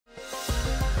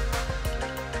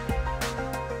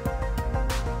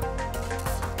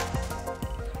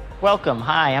Welcome.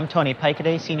 Hi, I'm Tony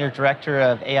Pikeday, Senior Director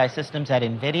of AI Systems at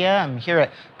NVIDIA. I'm here at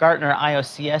Gartner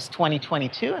IOCS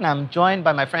 2022, and I'm joined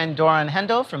by my friend Doran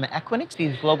Hendel from Equinix.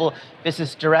 He's Global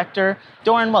Business Director.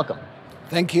 Doran, welcome.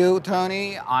 Thank you,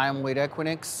 Tony. I'm with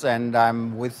Equinix, and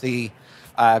I'm with the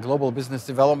Global Business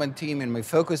Development team, and my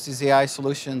focus is AI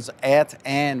solutions at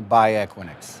and by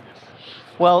Equinix.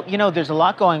 Well, there's a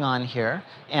lot going on here,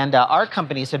 and our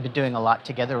companies have been doing a lot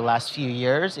together the last few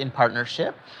years in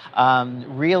partnership.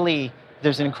 Really,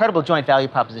 there's an incredible joint value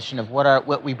proposition of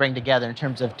what we bring together in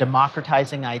terms of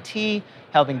democratizing IT,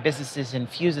 helping businesses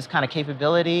infuse this kind of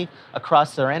capability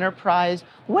across their enterprise.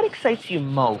 What excites you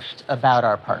most about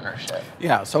our partnership?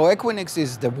 Yeah, so Equinix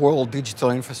is the world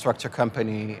digital infrastructure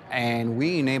company, and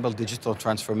we enable digital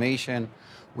transformation.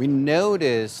 We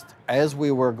noticed as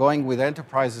we were going with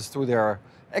enterprises through their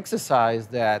exercise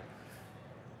that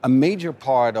a major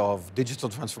part of digital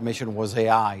transformation was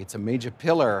AI. It's a major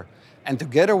pillar. And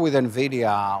together with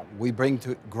NVIDIA, we bring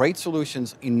to great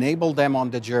solutions, enable them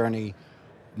on the journey.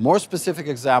 More specific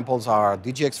examples are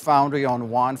DGX Foundry on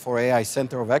one for AI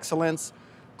Center of Excellence,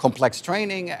 complex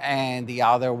training, and the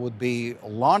other would be a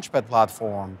Launchpad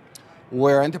platform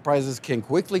where enterprises can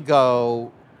quickly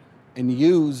go and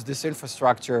use this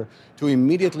infrastructure to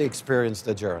immediately experience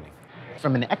the journey.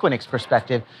 From an Equinix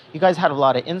perspective, you guys had a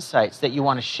lot of insights that you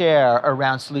want to share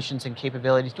around solutions and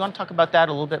capabilities. Do you want to talk about that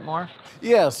a little bit more?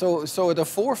 Yeah, so at the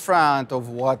forefront of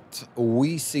what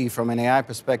we see from an AI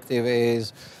perspective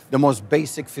is the most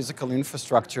basic physical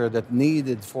infrastructure that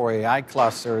needed for AI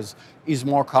clusters is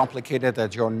more complicated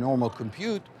than your normal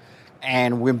compute.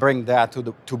 And we bring that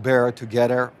to bear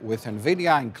together with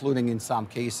NVIDIA, including in some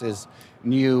cases,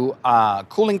 new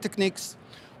cooling techniques.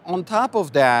 On top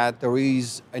of that, there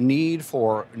is a need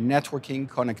for networking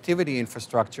connectivity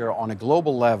infrastructure on a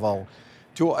global level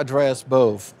to address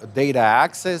both data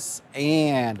access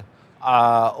and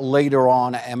later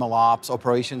on MLOps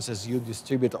operations as you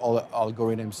distribute all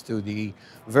algorithms to the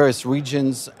various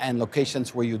regions and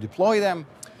locations where you deploy them.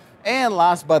 And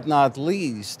last but not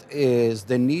least is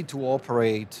the need to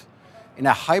operate in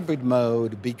a hybrid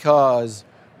mode because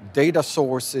data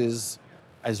sources,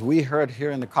 as we heard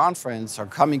here in the conference, are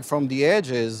coming from the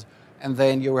edges, and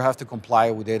then you have to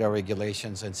comply with data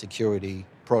regulations and security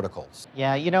protocols.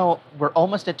 Yeah, we're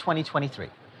almost at 2023,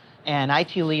 and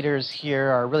IT leaders here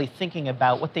are really thinking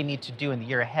about what they need to do in the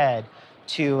year ahead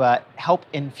to help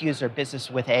infuse their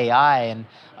business with AI. And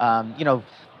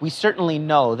we certainly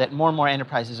know that more and more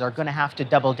enterprises are going to have to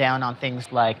double down on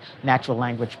things like natural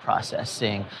language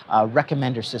processing,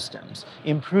 recommender systems,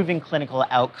 improving clinical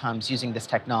outcomes using this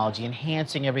technology,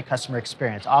 enhancing every customer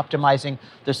experience, optimizing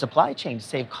their supply chain to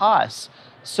save costs.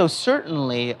 So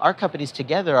certainly, our companies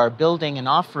together are building and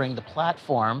offering the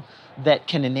platform that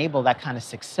can enable that kind of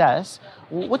success.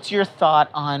 What's your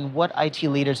thought on what IT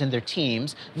leaders and their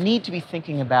teams need to be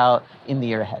thinking about in the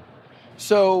year ahead?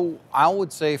 So I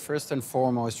would say first and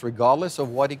foremost, regardless of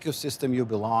what ecosystem you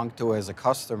belong to as a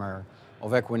customer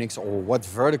of Equinix or what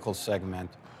vertical segment,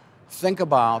 think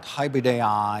about hybrid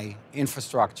AI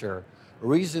infrastructure.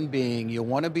 Reason being, you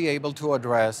want to be able to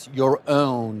address your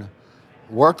own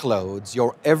workloads,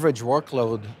 your average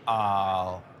workload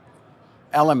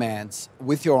elements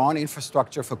with your own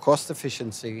infrastructure for cost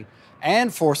efficiency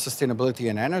and for sustainability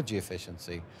and energy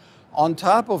efficiency. On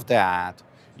top of that,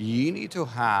 you need to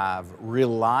have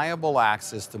reliable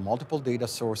access to multiple data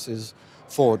sources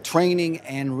for training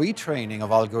and retraining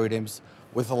of algorithms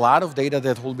with a lot of data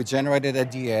that will be generated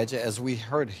at the edge, as we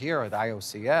heard here at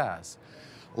IOCS.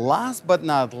 Last but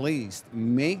not least,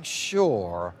 make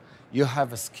sure you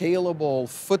have a scalable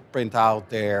footprint out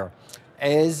there.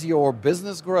 As your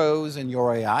business grows and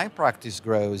your AI practice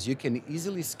grows, you can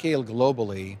easily scale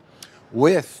globally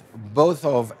with both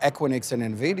of Equinix and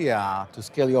NVIDIA to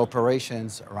scale your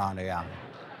operations around AI.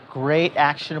 Great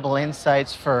actionable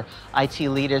insights for IT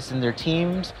leaders and their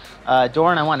teams.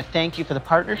 Doran, I want to thank you for the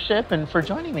partnership and for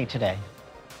joining me today.